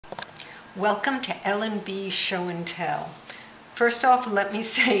Welcome to L&B Show and Tell. First off, let me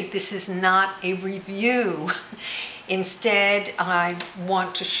say this is not a review. Instead, I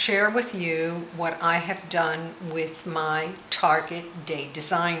want to share with you what I have done with my Target Day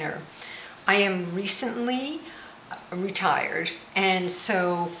Designer. I am recently retired, and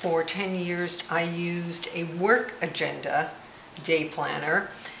so for 10 years I used a work agenda day planner,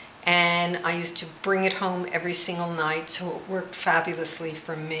 and I used to bring it home every single night, so it worked fabulously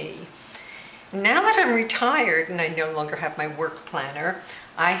for me. Now that I'm retired and I no longer have my work planner,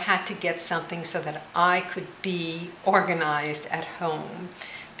 I had to get something so that I could be organized at home,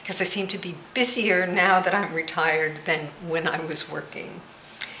 because I seem to be busier now that I'm retired than when I was working.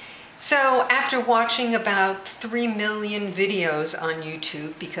 So after watching about 3 million videos on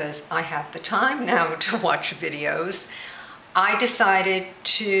YouTube, because I have the time now to watch videos, I decided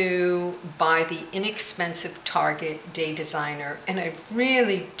to buy the inexpensive Target Day Designer, and I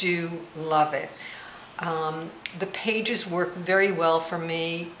really do love it. The pages work very well for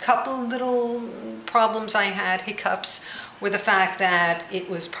me. Couple little problems I had, hiccups, were the fact that it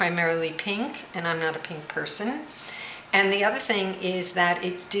was primarily pink, and I'm not a pink person. And the other thing is that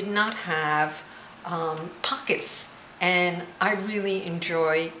it did not have pockets, and I really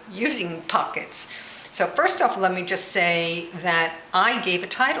enjoy using pockets. So first off, let me just say that I gave a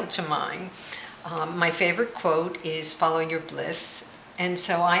title to mine. My favorite quote is "Follow your bliss," and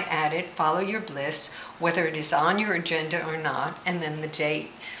so I added "Follow your bliss, whether it is on your agenda or not," and then the date.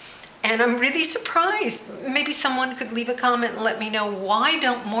 And I'm really surprised. Maybe someone could leave a comment and let me know, why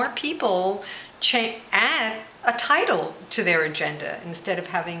don't more people add a title to their agenda instead of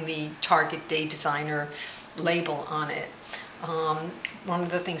having the Target Day Designer label on it. One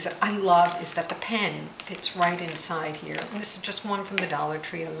of the things that I love is that the pen fits right inside here. And this is just one from the Dollar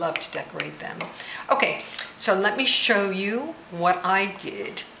Tree. I love to decorate them. Okay, so let me show you what I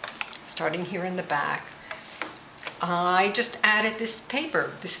did. Starting here in the back, I just added this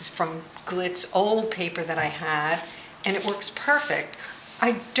paper. This is from Glit's old paper that I had, and it works perfect.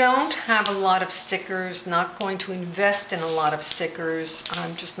 I don't have a lot of stickers, not going to invest in a lot of stickers.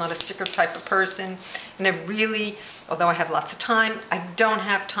 I'm just not a sticker type of person. And I really, although I have lots of time, I don't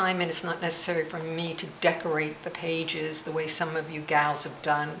have time, and it's not necessary for me to decorate the pages the way some of you gals have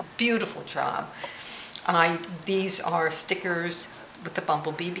done. Beautiful job. These are stickers with the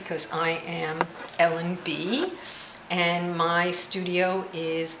bumblebee because I am L&B, and my studio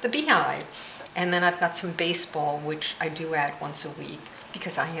is the Beehive. And then I've got some baseball, which I do add once a week,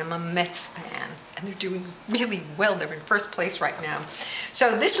 because I am a Mets fan, and they're doing really well. They're in first place right now.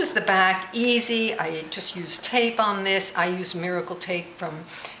 So this was the back, easy. I just used tape on this. I use Miracle Tape from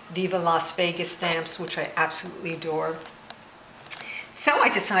Viva Las Vegas Stamps, which I absolutely adore. So I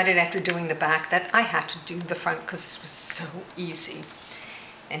decided after doing the back that I had to do the front because this was so easy.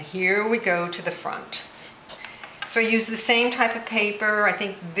 And here we go to the front. So I used the same type of paper. I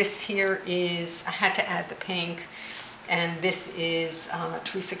think this here is, I had to add the pink. And this is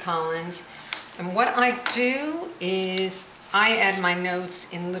Teresa Collins. And what I do is I add my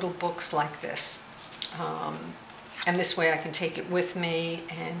notes in little books like this. And this way I can take it with me.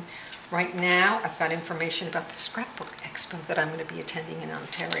 And right now I've got information about the Scrapbook Expo that I'm going to be attending in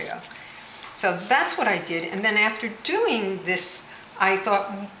Ontario. So that's what I did. And then after doing this, I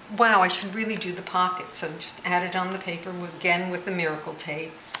thought, wow, I should really do the pocket. So just add it on the paper, again with the Miracle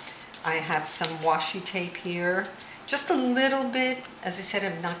Tape. I have some washi tape here. Just a little bit. As I said,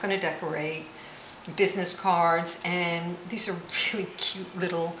 I'm not going to decorate. Business cards, and these are really cute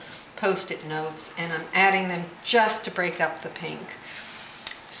little post-it notes, and I'm adding them just to break up the pink.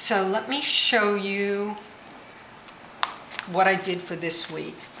 So let me show you what I did for this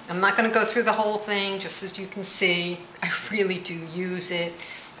week. I'm not going to go through the whole thing, just as you can see. I really do use it.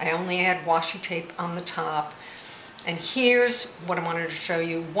 I only add washi tape on the top. And here's what I wanted to show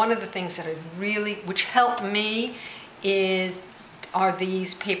you. One of the things that I really, which helped me, are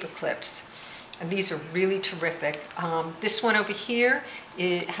these paper clips. And these are really terrific. This one over here,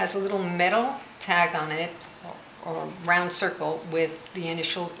 it has a little metal tag on it, or round circle with the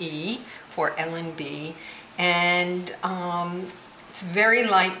initial E for L&B. And it's very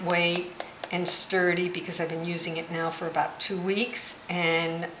lightweight and sturdy because I've been using it now for about 2 weeks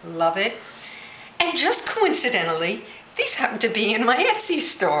and love it. And just coincidentally, these happen to be in my Etsy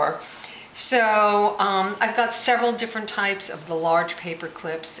store. So I've got several different types of the large paper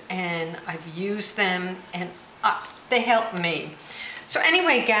clips, and I've used them, and they help me. So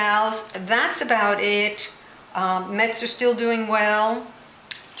anyway, gals, that's about it. Mets are still doing well.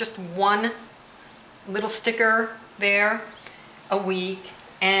 Just one little sticker there a week,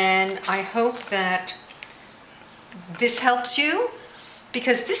 and I hope that this helps you.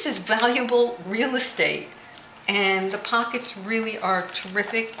 because this is valuable real estate. And the pockets really are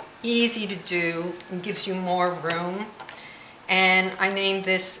terrific, easy to do, and gives you more room. And I named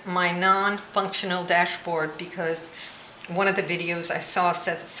this my non-functional dashboard because one of the videos I saw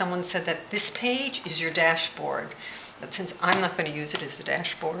said, someone said that this page is your dashboard. But since I'm not going to use it as a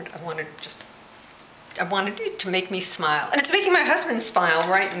dashboard, I wanted it to make me smile. And it's making my husband smile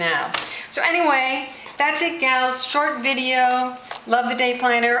right now. So anyway, that's it, gals. Short video. Love the day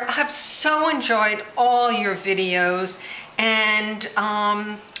planner. I've so enjoyed all your videos, and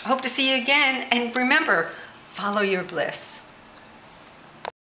hope to see you again. And remember, follow your bliss.